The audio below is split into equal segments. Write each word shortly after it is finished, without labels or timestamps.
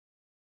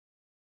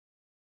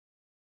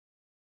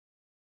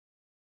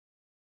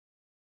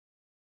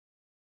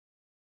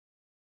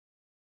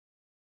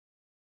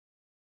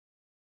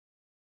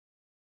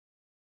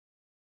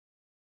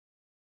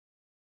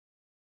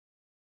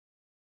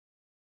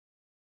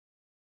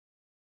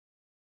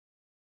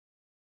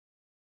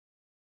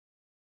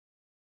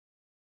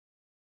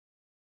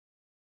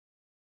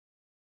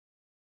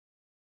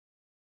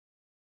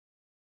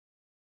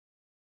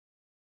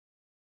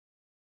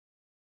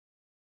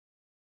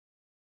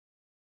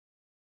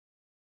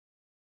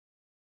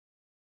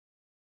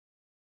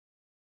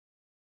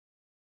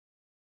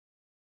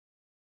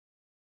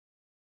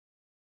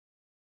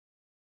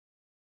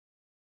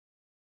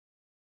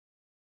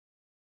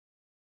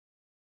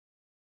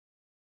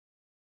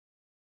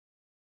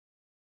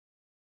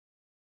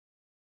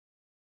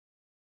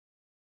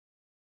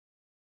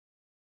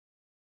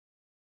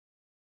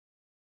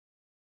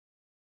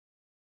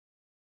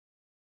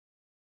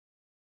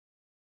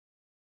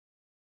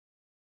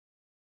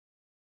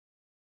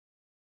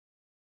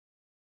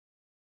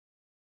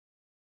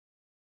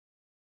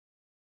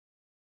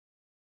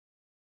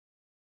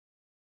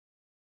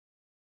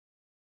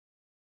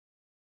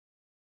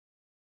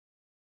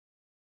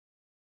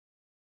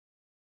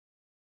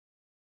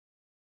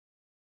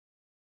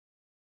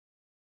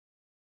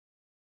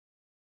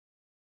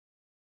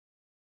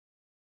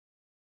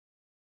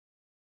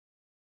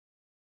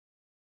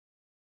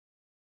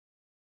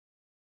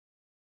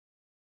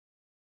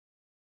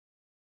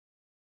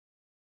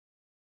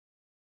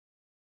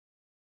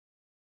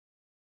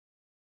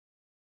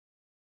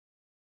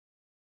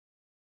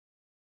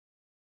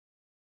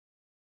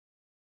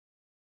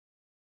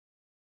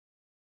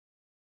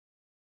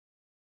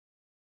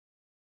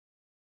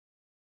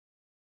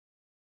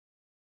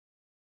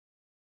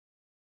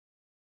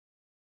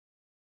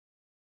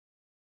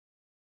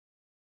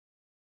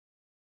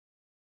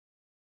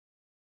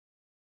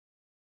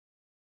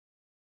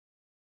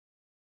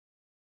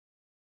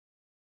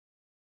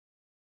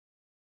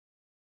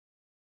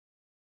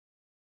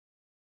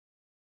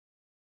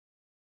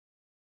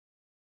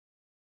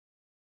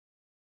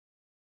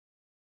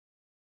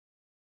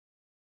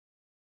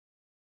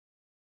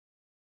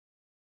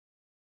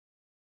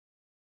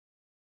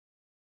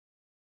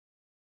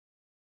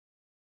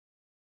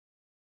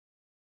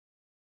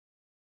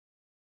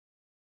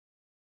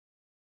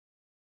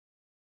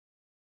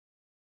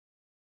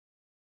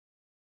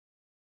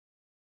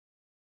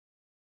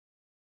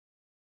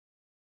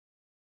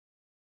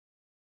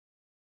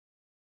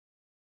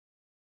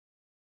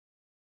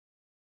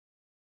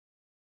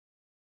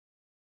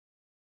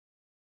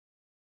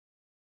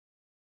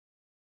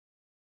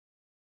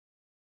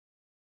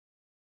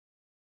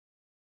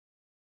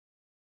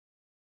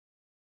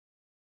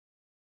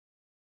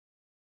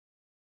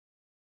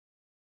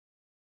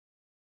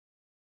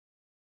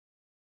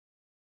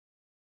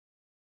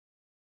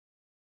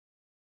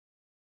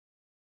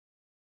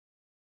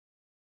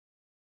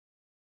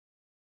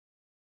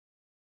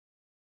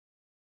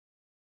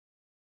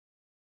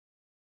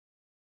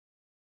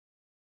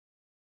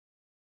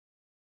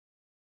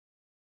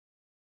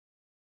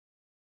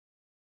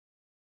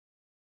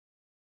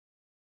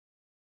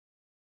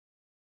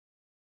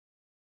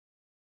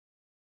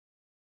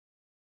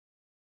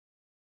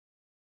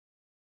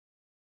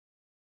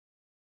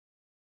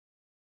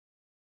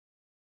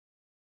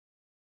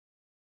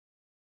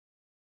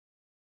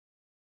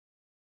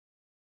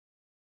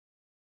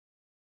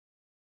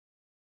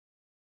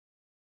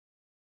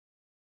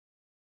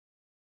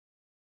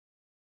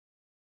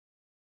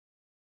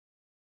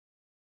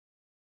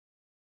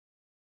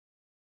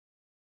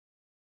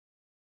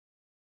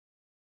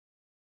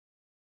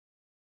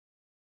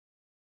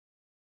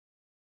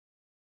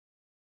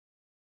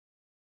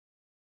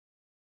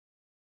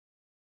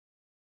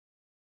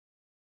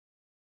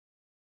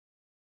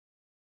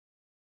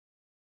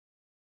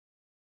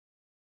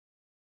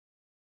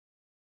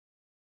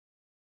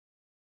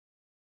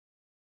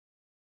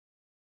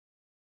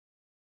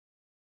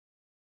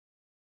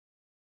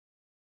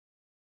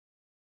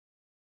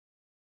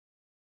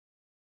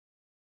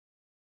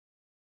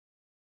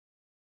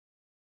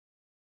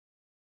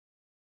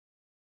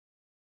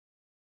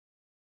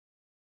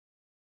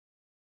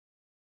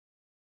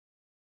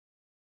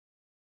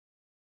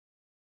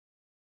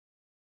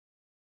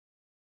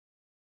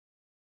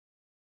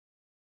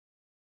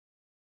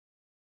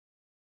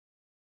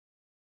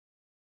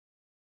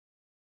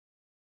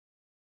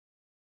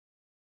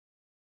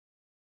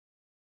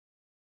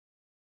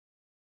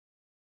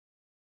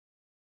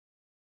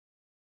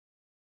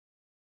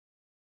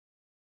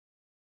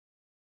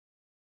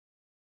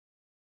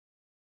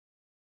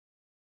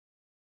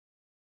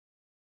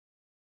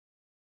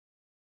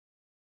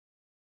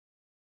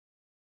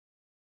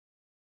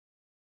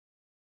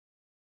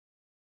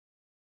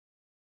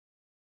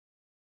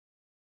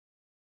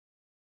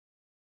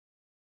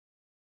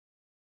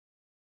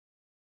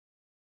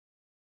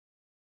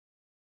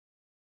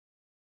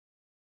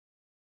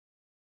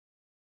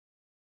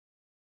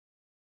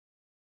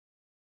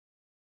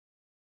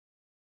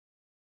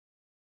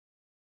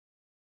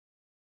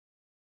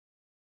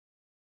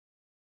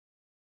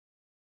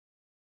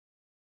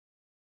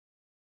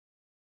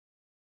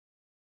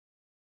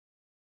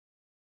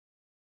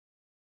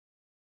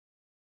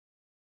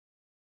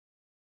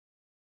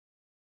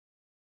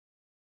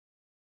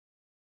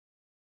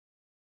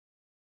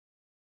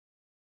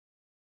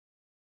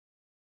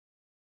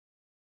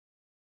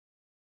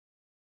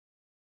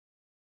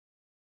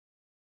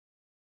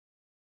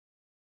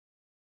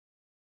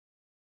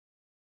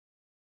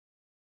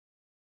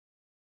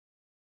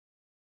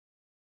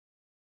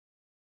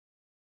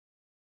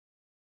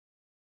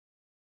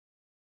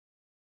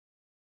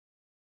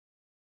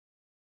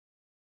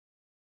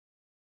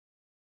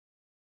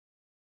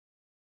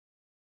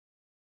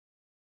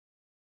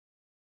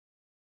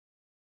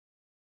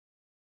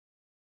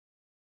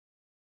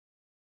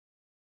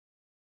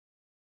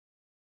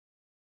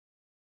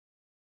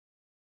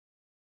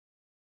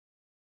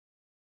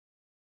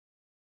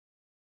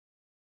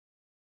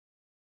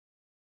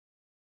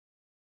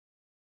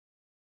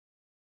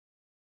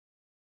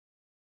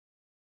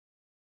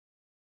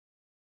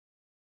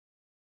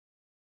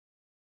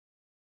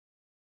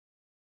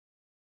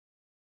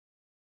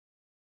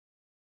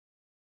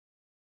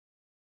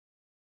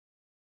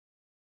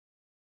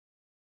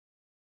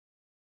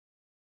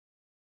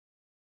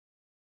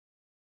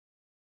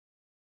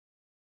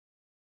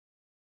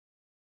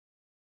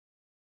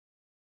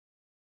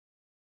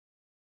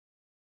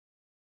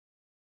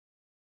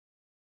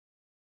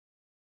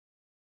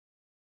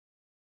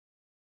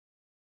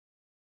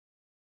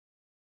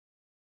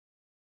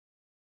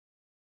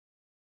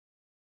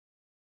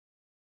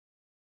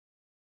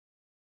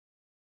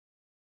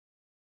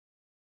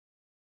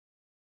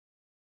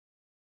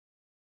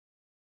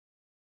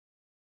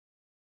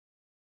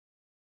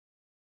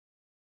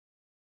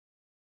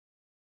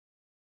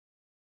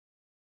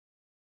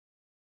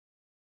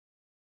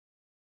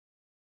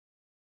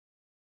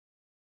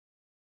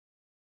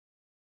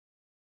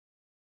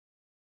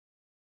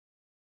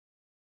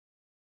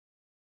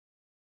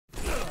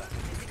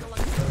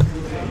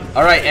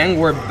Alright, and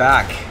we're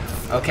back.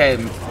 Okay,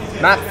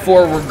 map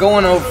 4, we're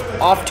going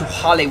off to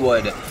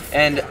Hollywood.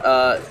 And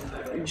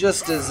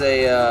just as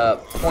a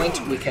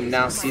point, we can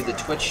now see the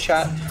Twitch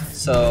chat.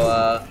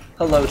 So,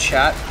 hello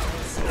chat.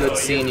 Good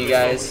seeing you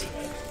guys.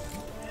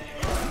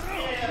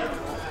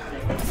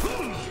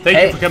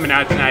 Thank you for coming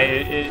out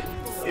tonight.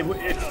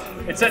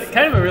 It's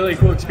kind of a really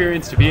cool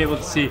experience to be able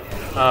to see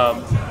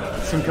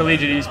some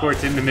collegiate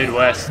esports in the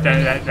Midwest.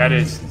 That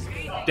is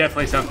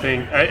definitely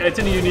something. It's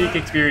a unique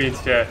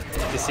experience to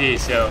see.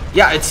 So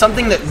yeah, it's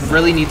something that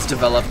really needs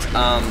developed.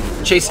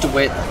 Chase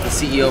DeWitt, the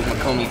CEO of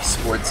Macomb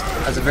Sports,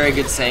 has a very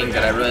good saying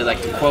that I really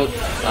like to quote,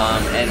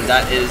 and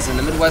that is, in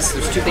the Midwest,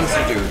 there's two things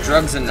to do: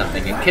 drugs and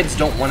nothing. And kids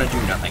don't want to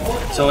do nothing.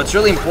 So it's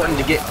really important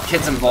to get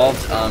kids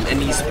involved in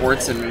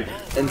esports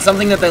and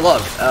something that they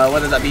love,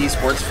 whether that be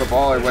esports,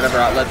 football, or whatever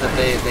outlet that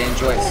they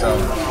enjoy. So.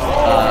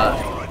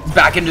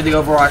 Back into the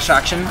Overwatch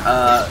action.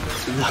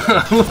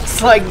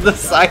 Looks like the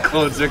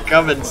Cyclones are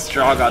coming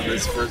strong on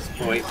this first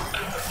point.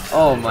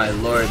 Oh my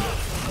lord.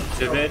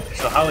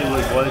 So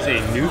Hollywood was a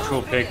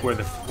neutral pick, where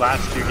the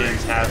last two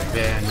games have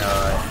been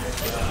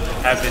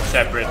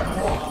separate.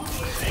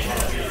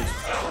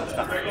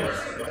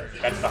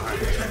 That's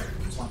behind.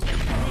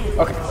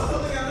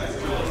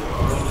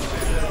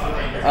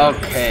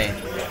 Okay.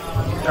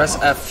 Press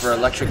F for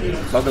Electric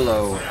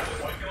Boogaloo.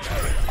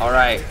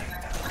 Alright.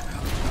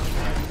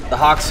 The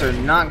Hawks are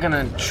not going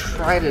to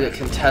try to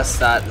contest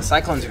that. The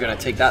Cyclones are going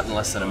to take that in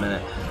less than a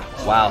minute.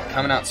 Wow,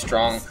 coming out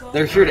strong.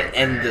 They're here to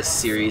end this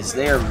series.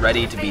 They are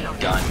ready to be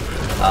done.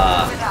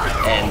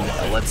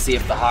 And let's see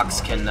if the Hawks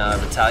can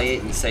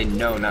retaliate and say,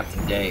 no, not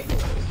today.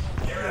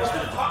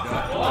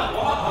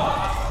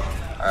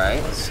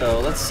 Alright, so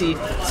let's do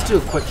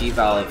a quick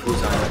eval of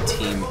who's on the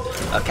team.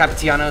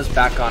 Capitiano's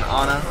back on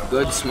Ana.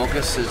 Good.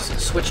 Smokus has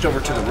switched over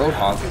to the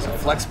Roadhog as a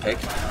flex pick.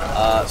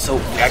 So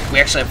we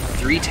actually have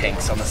 3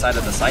 tanks on the side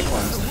of the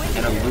Cyclones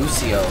and a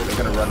Lucio they're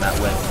going to run that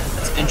with.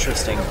 That's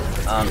interesting.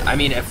 I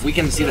mean, if we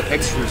can see the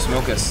picks from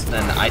Smokus,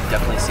 then I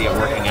definitely see it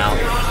working out.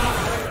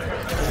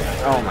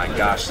 Oh my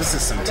gosh, this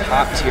is some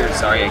top-tier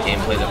Zarya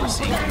gameplay that we're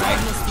seeing tonight.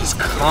 Just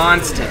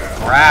constant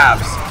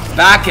grabs,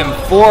 back and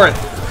forth,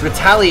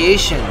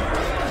 retaliation.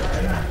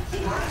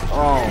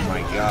 Oh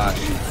my gosh.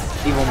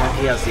 Evil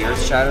Monkey has the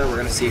Earth Shatter. We're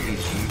going to see if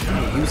he's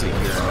going to use it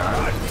here or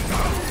not.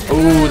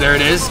 Oh, there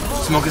it is.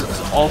 Smoke is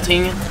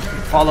ulting.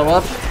 Follow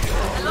up.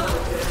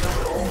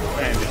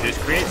 And it just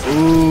creates.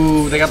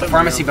 Ooh, they got the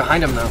pharmacy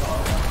behind him, though.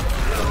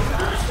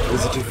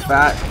 Is it too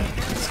fat?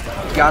 He's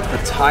got the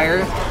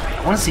tire.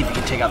 I want to see if he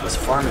can take out this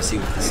pharmacy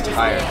with this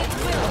tire.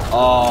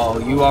 Oh,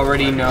 you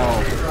already know.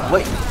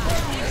 Wait.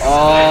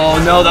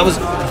 Oh, no, that was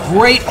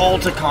great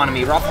ult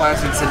economy. Rob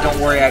Larson said, don't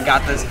worry, I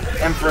got this.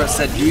 Emperor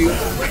said, do you?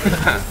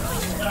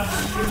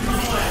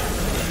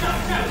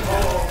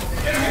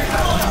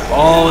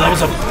 Oh, that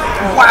was a...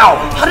 Wow,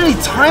 how did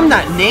he time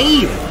that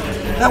nade?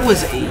 That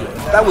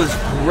was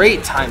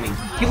great timing.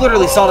 He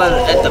literally saw that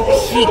at the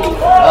peak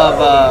of...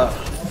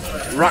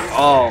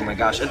 oh my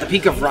gosh, at the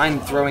peak of Ryan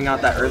throwing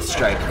out that Earth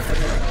Strike.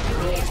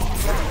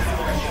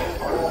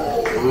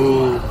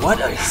 Ooh, what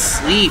a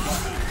sleep.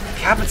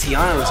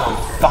 Capitiano is on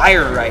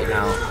fire right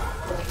now.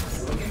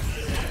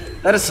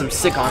 That is some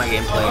sick Ana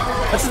gameplay.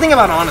 That's the thing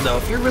about Ana, though.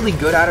 If you're really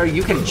good at her,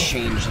 you can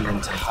change the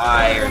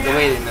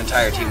way the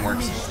entire team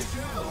works.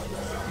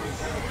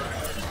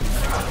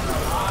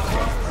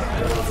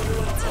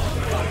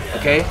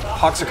 Okay,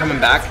 Hawks are coming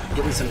back,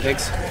 getting some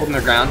picks, holding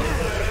their ground.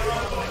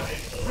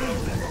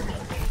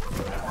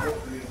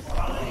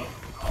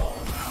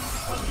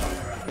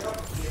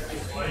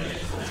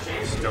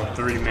 Still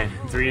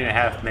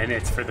 3.5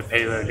 minutes for the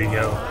payload to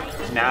go.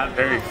 Not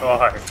very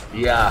far.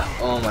 Yeah,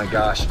 oh my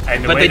gosh.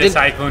 And the way the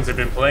Cyclones have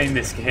been playing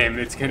this game,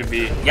 it's going to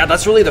be... Yeah,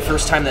 that's really the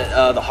first time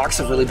that the Hawks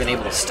have really been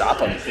able to stop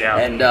them. Yeah.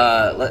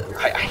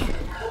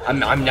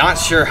 And I'm not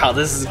sure how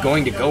this is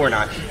going to go or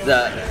not.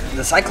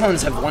 The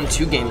Cyclones have won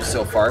 2 games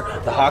so far.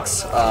 The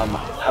Hawks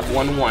have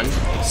won 1.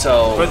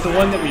 So... But the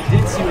one that we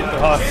did see with the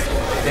Hawks,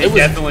 they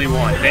definitely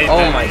won.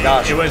 Oh my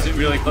gosh. It wasn't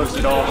really close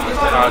at all.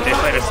 They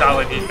played a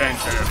solid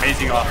defense and an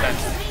amazing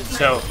offense.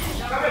 So...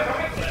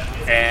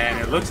 And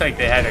it looks like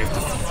they had a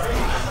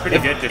pretty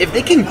good defense. If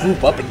they can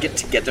group up and get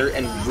together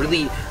and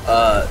really,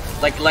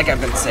 like I've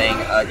been saying,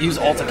 use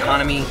ult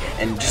economy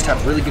and just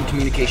have really good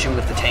communication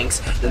with the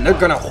tanks, then they're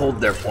going to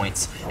hold their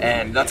points.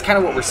 And that's kind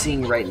of what we're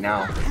seeing right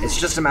now. It's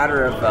just a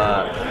matter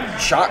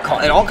of shot call.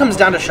 It all comes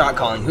down to shot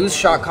calling. Who's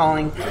shot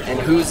calling and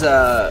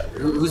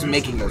who's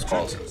making those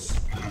calls.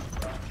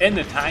 And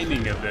the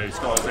timing of those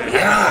calls, and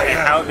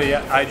how the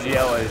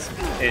IGL is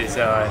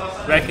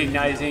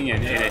recognizing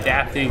and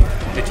adapting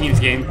the team's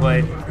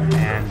gameplay.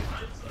 And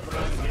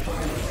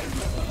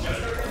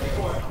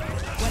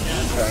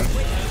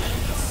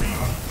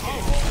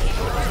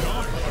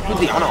who's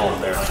the Ana ult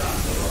there?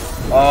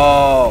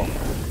 Oh,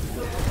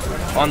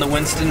 on the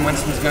Winston.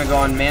 Winston's gonna go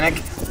on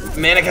Manic.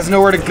 Manic has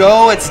nowhere to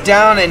go. It's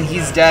down and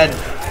he's dead.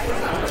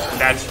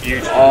 That's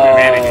huge. Oh.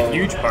 Manic is a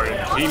huge part of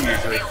the team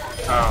usually.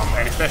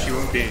 And especially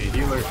when being a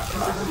healer.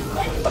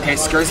 Okay,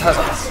 Skurs has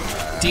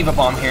a D.Va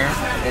Bomb here,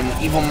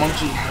 and Evil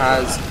Monkey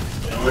has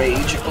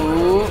Rage.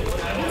 Ooh.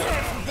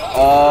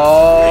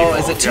 Oh,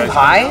 is it too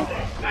high?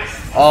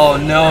 Oh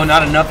no,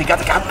 not enough. He got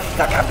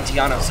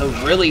Capitiano. So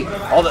really,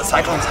 all that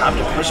Cyclones have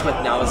to push with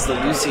now is the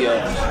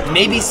Lucio.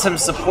 Maybe some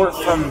support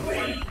from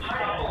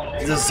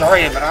the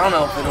Zarya, but I don't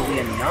know if it'll be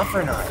enough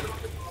or not.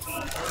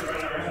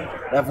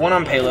 They have one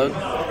on payload.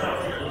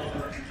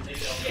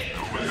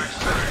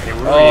 They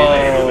were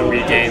able to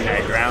regain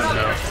that ground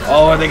though.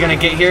 Oh, are they going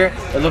to get here?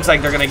 It looks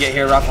like they're going to get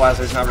here.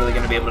 Raffalazar's not really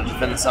going to be able to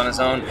defend this on his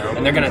own,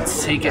 and they're going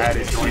to take it. That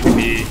is going to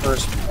be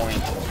first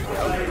point.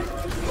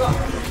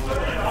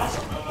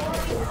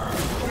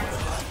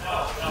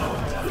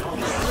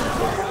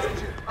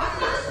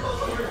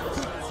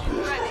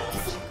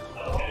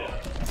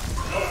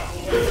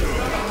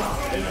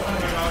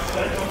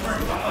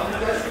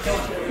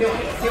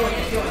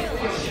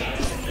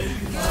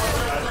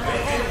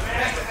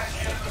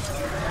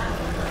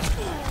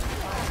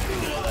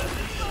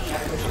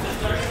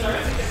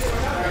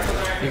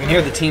 You can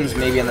hear the teams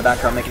maybe in the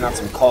background making out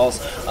some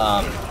calls,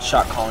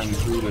 shot calling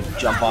who to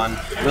jump on,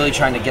 really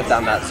trying to get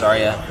down that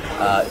Zarya.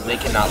 They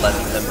cannot let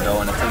them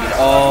go. And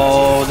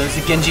oh, there's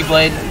the Genji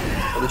Blade,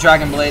 or the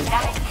Dragon Blade.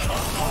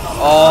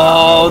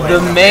 Oh, the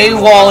Mei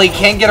wall, he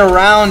can't get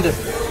around.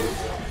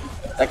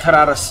 That cut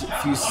out a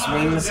few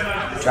swings.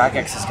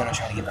 Drakex is going to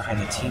try to get behind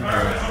the team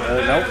here.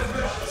 Nope,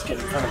 let's get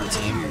in front of the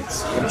team.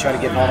 He's going to try to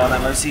get involved on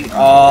that Mercy.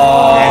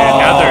 Oh, and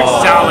another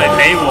solid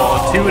Mei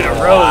wall, 2 in a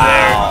row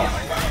there.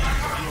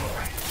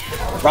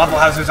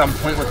 Raffalazar's on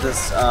point with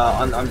this,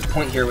 on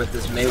point here with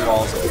this Mei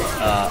walls.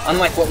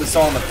 Unlike what we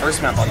saw in the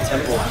first map on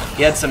Temple,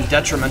 he had some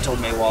detrimental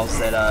Mei walls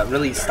that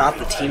really stopped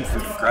the team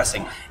from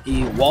progressing.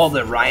 He walled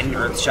the Ryan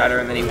Earth Shatter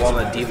and then he walled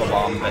a Diva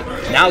Bomb, but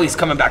now he's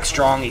coming back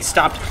strong. He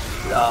stopped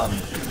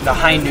the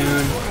High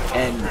Noon,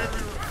 and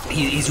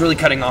he's really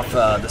cutting off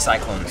the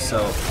Cyclones.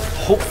 So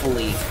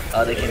hopefully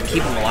they can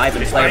keep him alive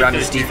and play around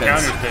his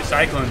defense. The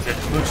Cyclones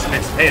have pushed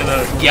its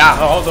payload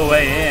all the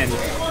way in.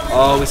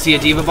 Oh, we see a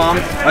Diva Bomb.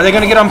 Are they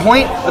going to get on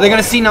point? Are they going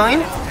to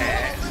C9?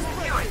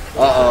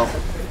 Uh-oh.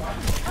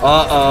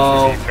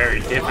 Uh-oh.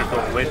 Very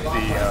difficult with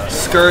the...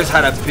 Skurs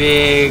had a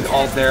big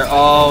ult there.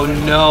 Oh,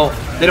 no.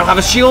 They don't have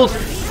a shield.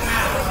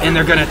 And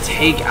they're going to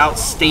take out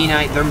Stay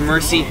Night, their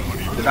Mercy.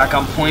 They're back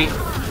on point.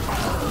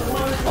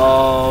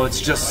 Oh,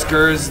 it's just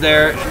Skurs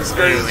there.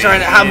 Skurs is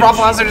trying to have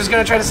Raffalazar just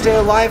going to try to stay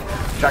alive.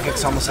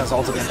 Drakex almost has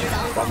ult again.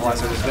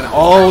 Raffalazar is going to...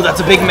 Oh, that's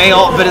a big Mei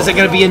ult, but is it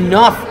going to be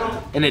enough?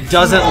 And it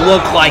doesn't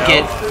look like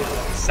it.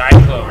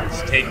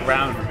 Cyclones take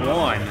round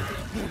 1.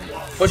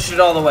 Pushed it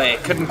all the way.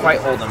 Couldn't quite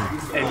hold him.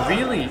 And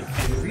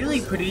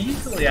really pretty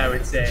easily, I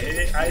would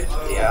say.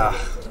 Yeah.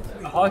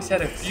 The Hawks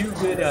had a few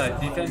good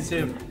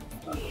defensive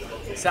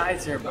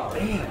sides there, but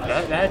man,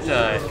 that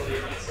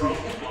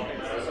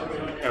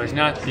was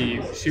not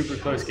the super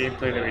close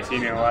gameplay that we've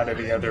seen in a lot of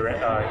the other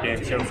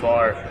games so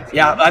far.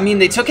 Yeah, I mean,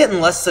 they took it in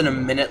less than a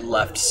minute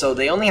left, so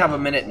they only have a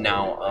minute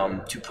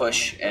now to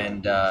push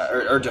and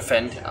or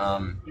defend.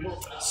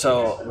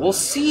 So we'll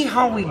see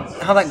how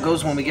that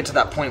goes when we get to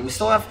that point. We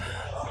still have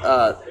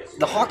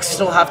the Hawks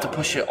still have to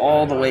push it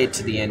all the way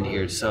to the end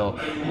here, so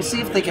we'll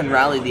see if they can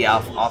rally the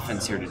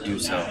offense here to do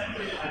so.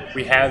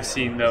 We have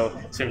seen though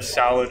some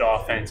solid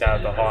offense out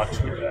of the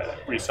Hawks.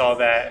 We saw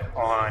that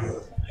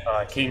on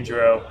King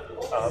Dro.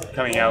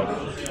 Coming out,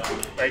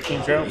 right,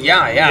 King Dro?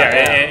 Yeah.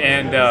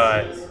 And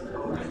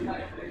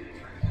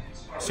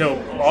so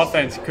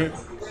offense could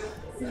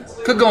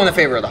go in the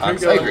favor of the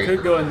Hawks. I agree.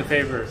 Could go in the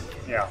favor.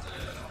 Yeah.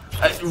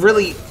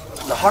 Really,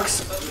 the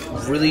Hawks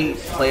really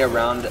play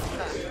around.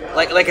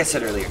 Like I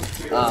said earlier,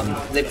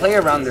 they play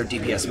around their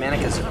DPS.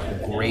 Manic is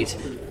great.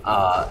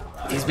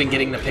 He's been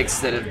getting the picks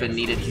that have been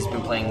needed. He's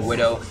been playing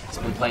Widow. He's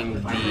been playing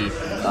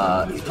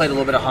he's played a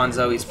little bit of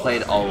Hanzo. He's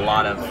played a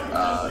lot of.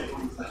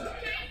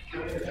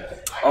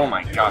 Oh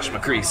my gosh,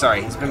 McCree.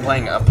 Sorry, he's been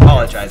playing.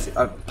 Apologies.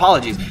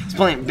 He's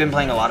been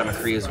playing a lot of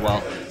McCree as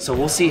well. So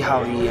we'll see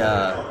how he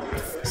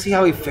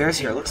fares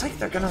here. It looks like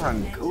they're gonna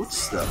run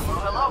goats though.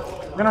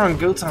 They're gonna run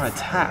goats on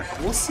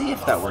attack. We'll see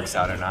if that works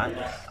out or not.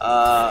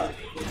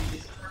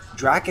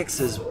 Drakex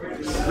is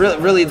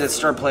really the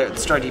star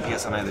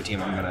DPS on either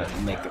team. I'm gonna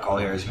make the call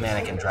here is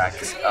Manic and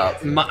Drakex,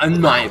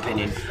 in my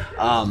opinion.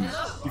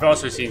 You've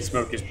also seen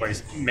Smokers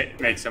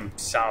make some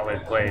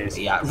solid plays.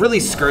 Yeah, really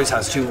Skurs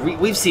has too.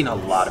 We've seen a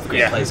lot of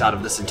great plays out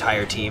of this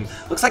entire team.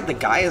 Looks like the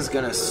guy is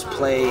gonna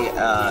play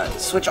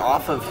switch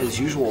off of his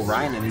usual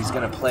Ryan, and he's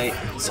gonna play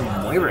some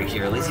Moira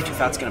here. Lazy Too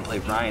Fat's gonna play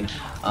Ryan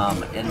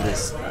in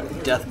this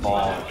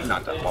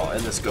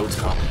in this Goats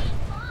comp.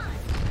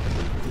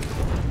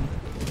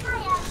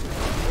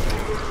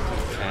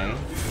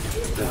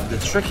 The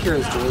trick here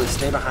is to really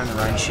stay behind the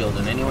Ryan shield,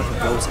 and anyone who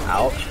goes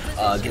out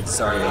gets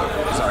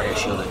Zarya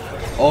shielded.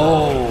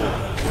 Oh,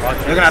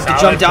 they're gonna have to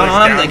jump down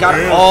on him. They got.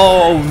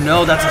 Oh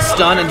no, that's a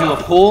stun into a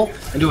pull,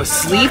 into a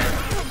sleep.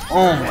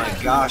 Oh my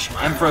gosh,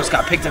 Emphros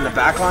got picked in the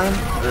back line.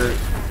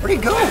 Where'd he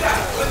go?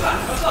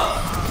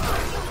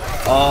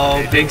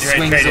 Oh, big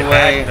swings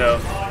away.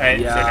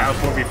 Yeah. So now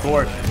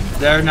 4v4.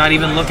 They're not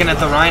even looking at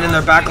the Ryan in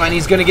their back line.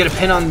 He's gonna get a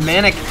pin on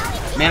Manic.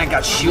 Manic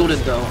got shielded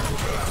though.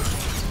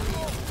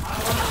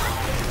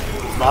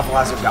 Lawful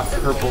Hazard got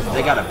purple.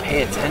 They got to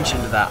pay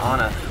attention to that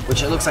Ana,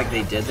 which it looks like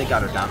they did. They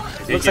got her down.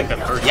 Looks like,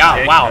 yeah,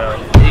 pick, wow.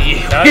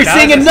 You're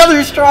seeing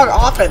another strong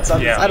offense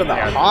on the side of the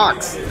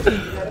Hawks.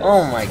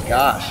 Oh my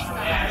gosh.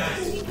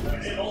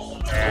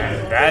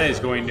 And that is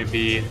going to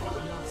be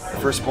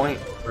first point.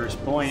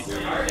 First point.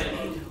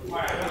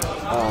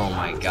 Oh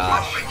my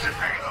gosh.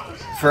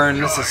 Fern,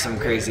 this is some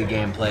crazy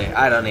gameplay.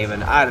 I don't even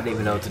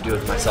know what to do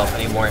with myself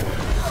anymore.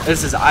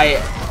 This is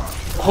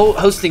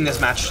hosting this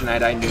match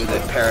tonight. I knew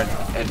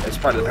that as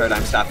part of the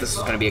Paradigm staff, this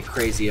was going to be a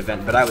crazy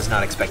event, but I was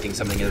not expecting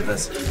something of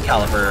this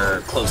caliber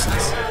or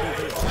closeness.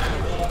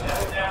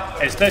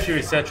 Especially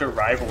with such a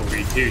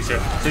rivalry too. So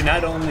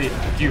not only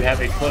do you have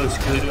a close,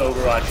 good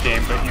Overwatch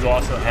game, but you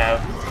also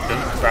have the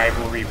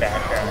rivalry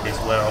background as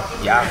well.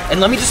 Yeah, and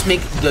let me just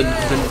make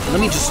let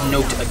me just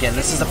note again,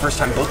 this is the first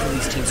time both of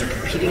these teams are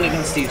competing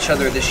against each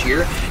other this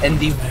year, and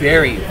the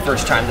very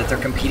first time that they're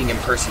competing in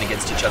person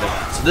against each other.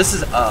 So this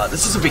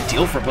is a big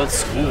deal for both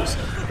schools,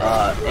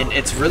 and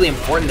it's really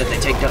important that they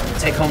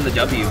take home the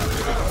W.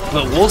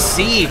 But we'll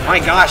see. My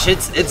gosh,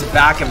 it's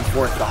back and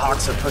forth. The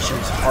Hawks are pushing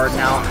hard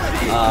now.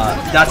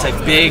 That's a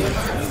big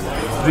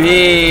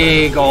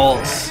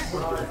ult.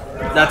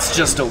 That's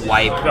just a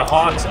wipe. The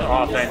Hawks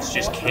offense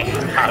just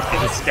cannot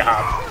be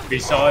stopped. We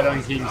saw it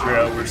on Kings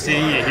Row. We're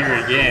seeing it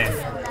here again.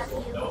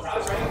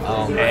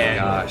 Oh my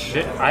gosh.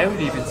 I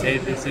would even say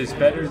this is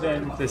better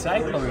than the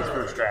Cyclones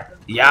first draft.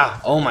 Yeah,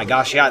 oh my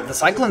gosh, yeah. The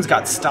Cyclones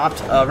got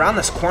stopped around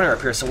this corner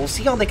up here, so we'll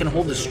see how they can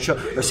hold this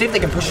choke, or see if they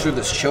can push through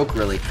this choke,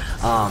 really.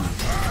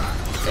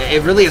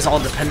 It really is all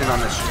dependent on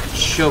this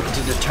choke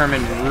to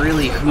determine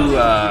really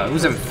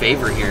who's in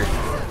favor here.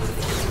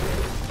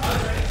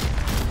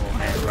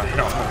 Ryan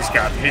almost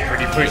got hit when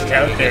he pushed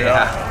out there.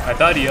 Yeah. I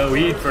thought he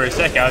OE'd for a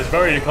second. I was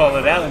worried to call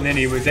it out, and then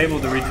he was able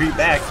to retreat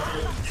back.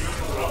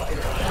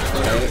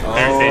 Okay.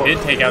 Oh. They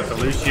did take out the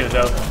Lucio,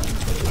 though.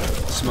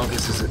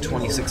 Smokus is at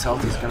 26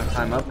 health. He's going to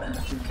climb up.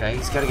 Okay,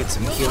 he's got to get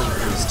some healing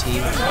for his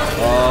team.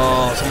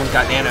 Oh, someone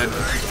got nanoed.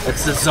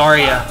 It's the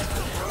Zarya.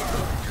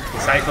 The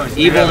Cyclones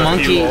Evil have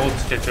Monkey. A few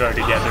ults to throw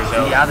together,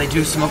 though. Yeah, they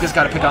do. Smokus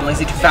got to pick on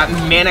Lazy Too Fat.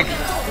 Manic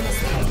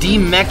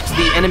demeched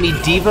the enemy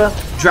Diva.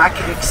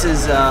 Drakix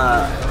is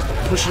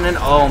pushing in.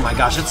 Oh my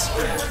gosh, it's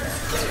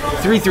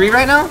 3-3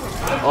 right now?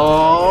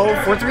 Oh,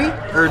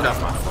 4-3? Or no,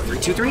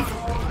 4-3, 2-3?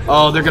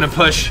 Oh, they're going to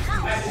push.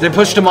 They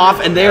pushed him off,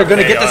 and they are going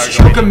to get this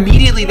choke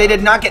immediately. They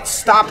did not get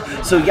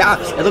stopped. So yeah,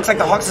 it looks like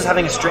the Hawks is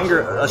having a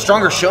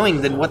stronger showing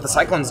than what the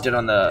Cyclones did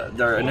on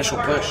their initial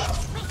push.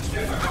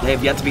 They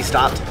have yet to be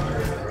stopped.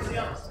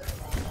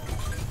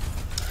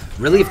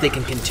 Really, if they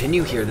can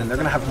continue here, then they're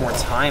going to have more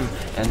time,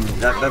 and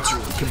that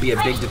could be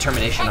a big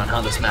determination on how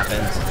this map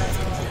ends.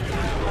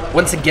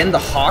 Once again, the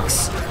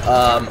Hawks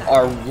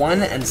are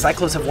 1 and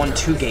Cyclones have won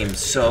 2 games,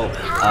 so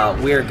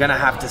we're going to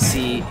have to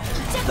see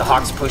the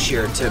Hawks push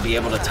here to be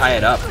able to tie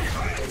it up.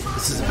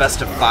 This is a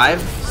best of 5,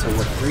 so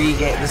we're 3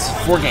 games. This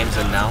is 4 games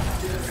in now.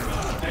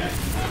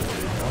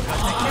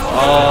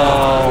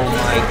 Oh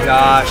my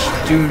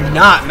gosh! Do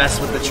not mess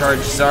with the charge,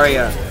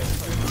 Zarya.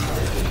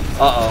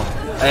 Uh-oh.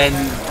 And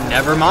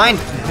never mind.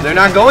 They're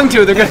not going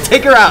to. They're going to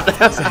take her out.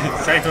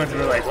 Cyclones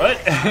were like, what?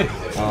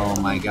 Oh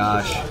my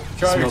gosh.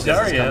 Charge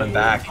Zarya. Coming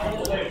back.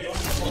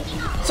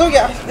 So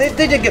yeah,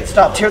 they did get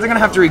stopped here. They're going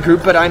to have to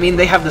regroup, but I mean,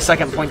 they have the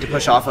second point to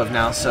push off of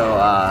now, so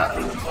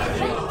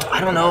I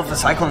don't know if the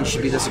Cyclones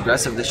should be this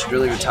aggressive. They should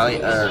really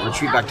retreat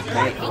back to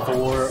point. 4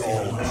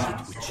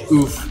 ults.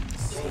 Oof.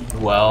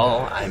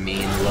 Well, I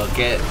mean, look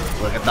at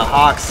the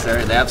Hawks.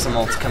 They have some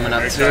ults coming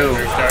up too.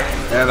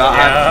 They're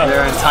about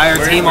their entire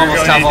team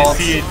almost have ults.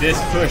 See this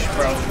push,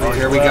 probably. Oh,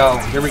 here we go.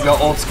 Here we go.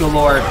 Ults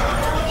galore.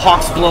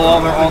 Hawks blow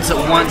all their ults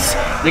at once.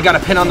 They got a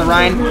pin on the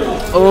Rhine.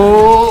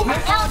 Oh.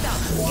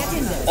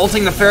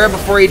 Ulting the Pharah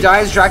before he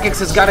dies. Drakix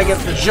has got to get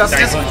the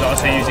justice. Cyclones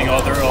also using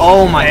all their ults.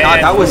 Oh my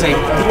god, that was a...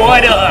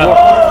 What a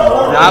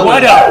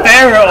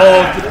Pharah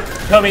ult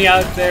coming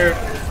out there.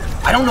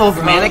 I don't know if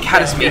Manic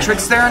had his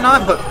Matrix there or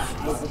not, but...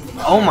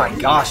 Oh my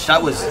gosh,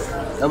 that was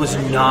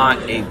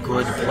not a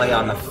good play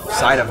on the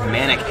side of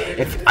Manic.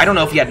 I don't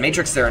know if he had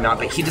Matrix there or not,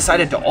 but he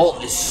decided to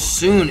ult as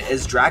soon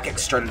as Drakix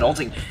started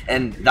ulting,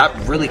 and that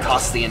really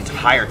cost the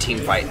entire team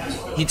fight.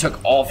 He took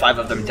all 5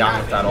 of them down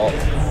with that ult.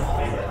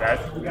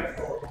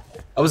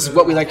 That was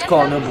what we like to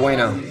call no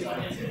bueno.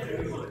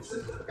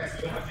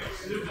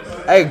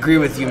 I agree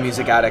with you,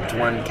 Music Addict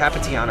 1.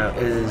 Capitiano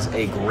is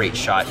a great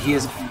shot. He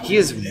is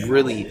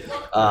really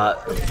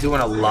doing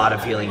a lot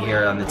of healing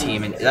here on the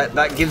team, and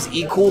that gives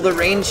E-Cool the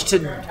range to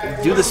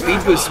do the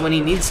speed boost when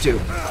he needs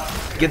to.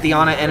 Get the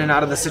Ana in and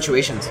out of the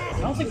situations. I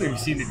don't think we've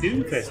seen the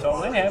Doomfist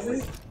all that, have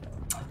we?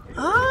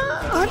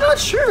 I'm not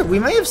sure. We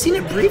may have seen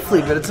it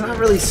briefly, but it's not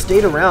really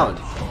stayed around.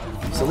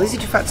 So Lazy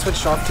Too Fat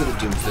switched off to the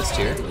Doomfist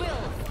here.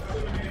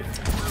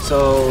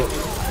 So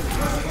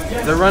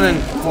they're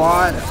running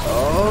quad.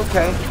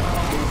 Okay.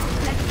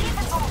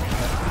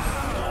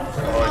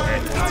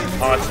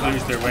 Hawks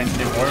lose their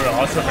Winston. We're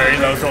also very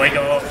low going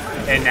up,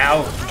 and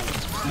now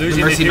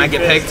losing. Mercy might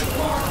get picked.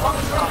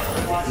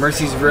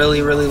 Mercy's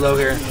really low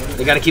here.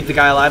 They got to keep the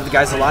guy alive. The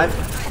guy's alive.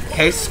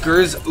 Okay,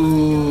 Skurs.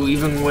 Ooh,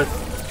 even with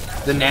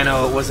the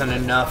nano wasn't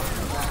enough.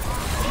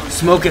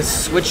 Smoke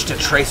has switched to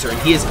Tracer, and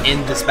he is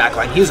in this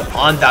backline. He was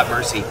on that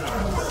Mercy.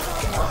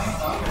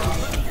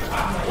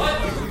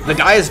 The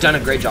guy has done a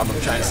great job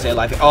of trying to stay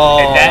alive. Oh,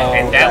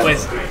 and that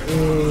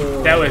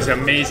was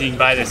amazing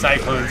by the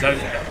Cyclones.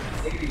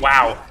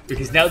 Wow,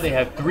 because now they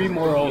have 3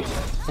 more ults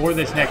for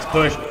this next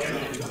push.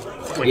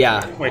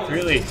 With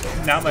really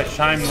not much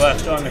time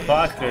left on the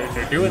clock,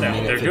 they're doing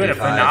a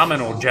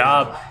phenomenal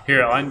job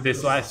here on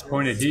this last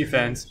point of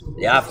defense.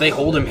 Yeah, if they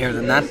hold him here,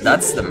 then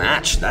that's the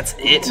match. That's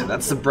it.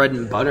 That's the bread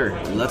and butter.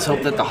 Let's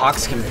hope that the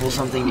Hawks can pull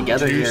something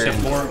together here.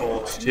 Some more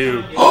ults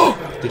too.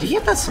 Did he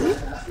hit that sleep?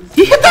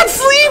 He hit that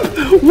sleep!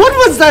 What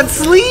was that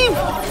sleep?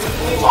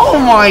 Oh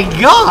my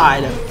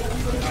god!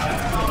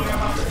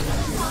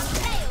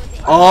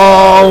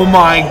 Oh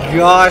my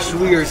gosh,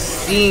 we are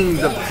seeing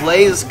the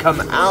plays come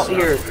out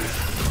here.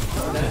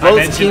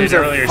 Both teams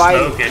are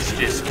fighting.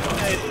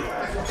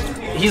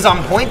 He's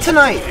on point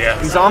tonight.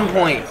 Yeah. He's on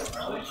point.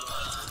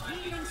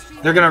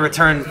 They're going to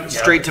return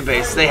straight to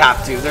base. They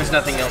have to. There's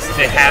nothing else.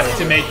 They have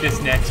to make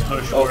this next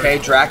push. Okay,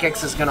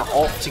 Drakex is going to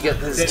ult to get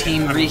his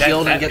team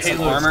re-healed and get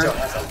some armor. Still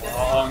has a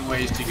long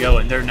ways to go,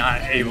 and they're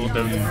not able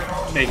to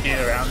make it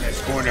around this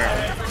corner.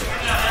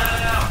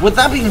 With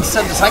that being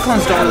said, the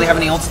Cyclones don't really have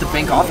any ults to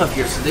bank off of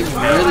here, so they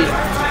really...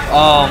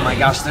 Oh my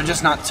gosh, they're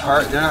just not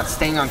they're not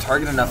staying on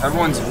target enough.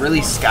 Everyone's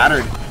really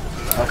scattered.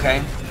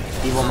 Okay,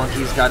 Evil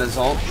Monkey's got his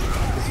ult.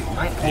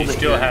 They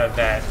still have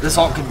that. This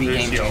ult could be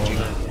game-changing.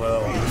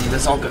 Well.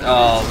 This ult could...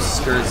 Oh,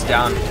 Skir's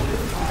down.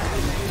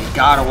 You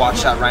gotta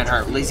watch that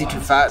Reinhardt. Lazy Too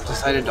Fat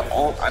decided to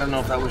ult. I don't know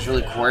if that was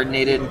really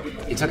coordinated.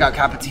 He took out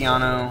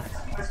Capitiano.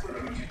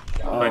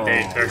 But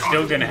they're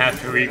still going to have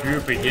to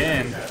regroup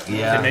again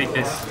to make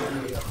this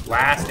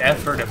last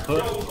effort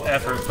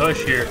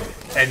push here.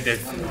 And the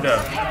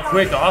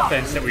quick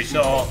offense that we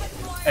saw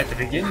at the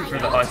beginning for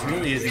the Hawks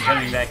really isn't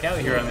coming back out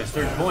here on this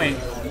 3rd point.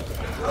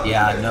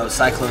 Yeah, no,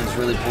 Cyclones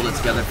really pulled it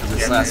together for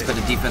this last bit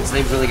of defense.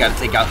 They've really got to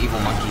take out Evil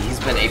Monkey. He's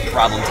been a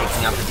problem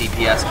taking out the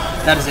DPS.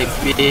 That is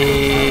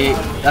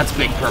that's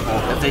big purple.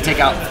 If they take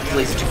out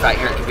Lazy Too Fat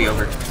here, it could be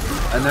over.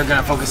 And they're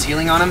going to focus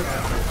healing on him.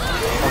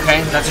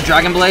 Okay, that's a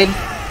Dragon Blade.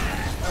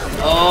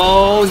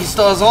 Oh, he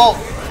still has ult.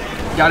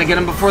 Gotta get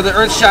him before the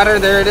Earth Shatter.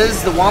 There it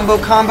is, the Wombo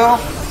combo.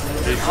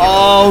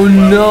 Oh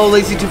no,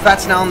 Lazy Too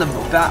Fat's now on the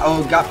back.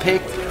 Oh, got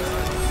picked.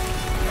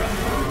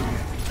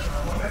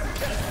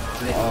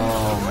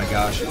 Oh my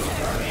gosh.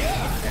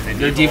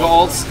 Their Diva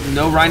ults,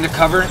 no Rhine to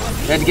cover.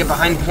 They had to get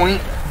behind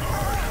point.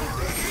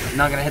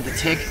 Not gonna hit the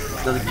tick.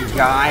 The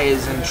guy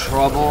is in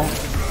trouble.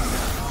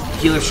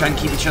 Healers trying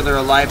to keep each other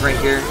alive right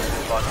here.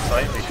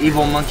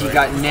 Evil Monkey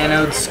got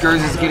nanoed.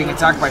 Skurs is getting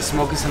attacked by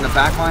Smokus in the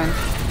backline.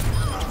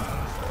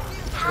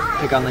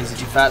 Pick on Lazy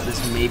Too Fat. This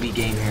may be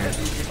game here.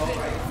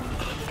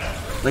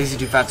 Lazy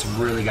Too Fat's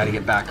really got to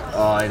get back.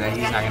 Oh,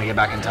 he's not going to get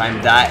back in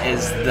time. That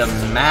is the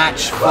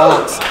match,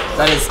 folks.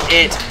 That is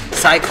it.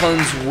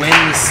 Cyclones win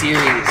the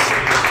series.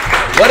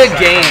 What a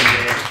game.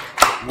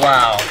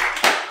 Wow.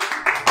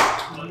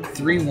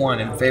 3-1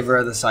 in favor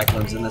of the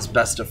Cyclones in this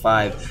best of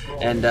 5.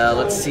 And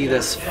let's see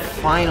this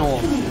final...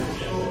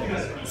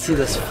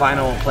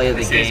 play of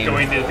the game.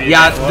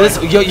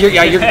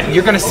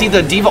 You're gonna see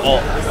the Diva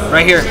ult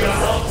right here.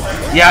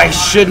 Yeah, he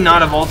should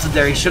not have ulted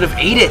there. He should have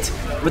ate it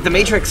with the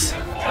Matrix.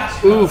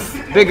 Oof,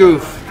 big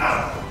oof.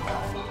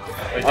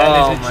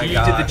 Oh my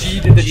god.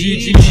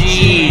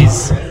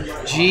 GG's.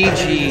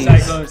 GG's.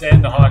 Cyclones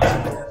and the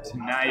Hawks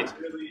tonight.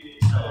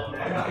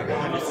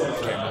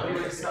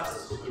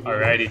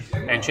 Alrighty,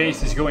 and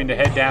Chase is going to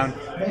head down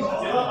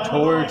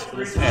towards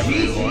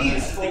everyone.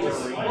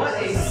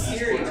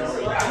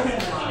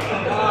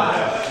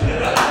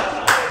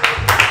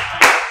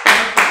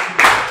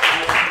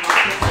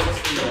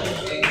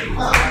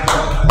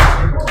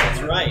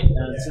 That's right.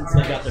 Since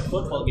they got their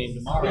football game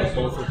tomorrow,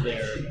 both of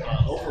their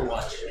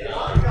Overwatch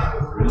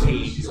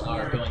teams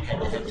are going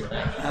head-to-head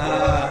tonight.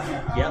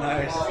 Yeah,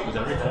 nice.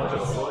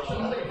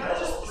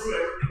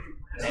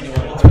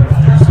 Anyone else?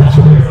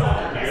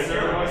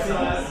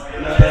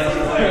 I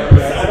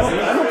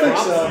don't think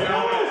so.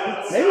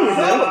 Maybe we do.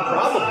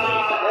 Probably.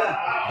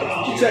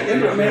 Yeah. You check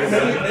into it.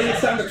 Maybe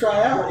it's time to try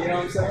out. You know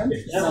what I'm saying?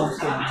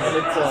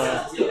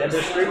 And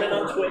they're streaming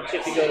on Twitch.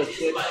 If you go to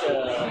Twitch,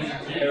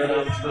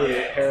 Paradigm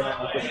Twitch.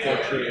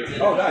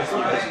 Oh, nice. You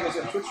guys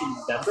have Twitch.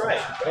 That's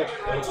right.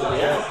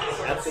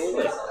 Yeah,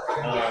 absolutely.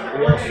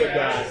 We also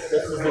got,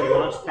 this is the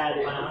Launchpad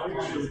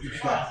Lounge.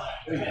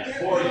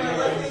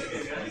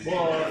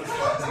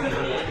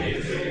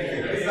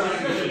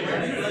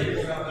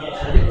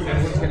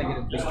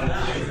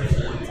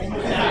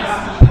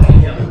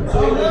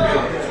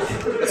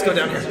 Let's go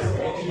down here.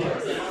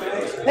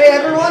 Hey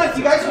everyone, if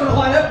you guys want to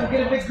line up, we'll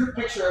get a big group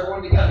picture,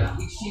 everyone together.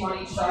 Each team on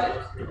each side.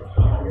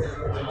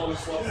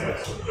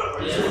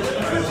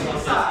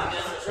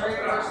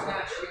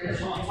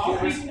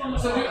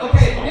 So,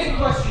 okay, big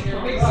question here,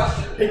 big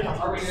question.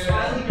 Are we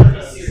going to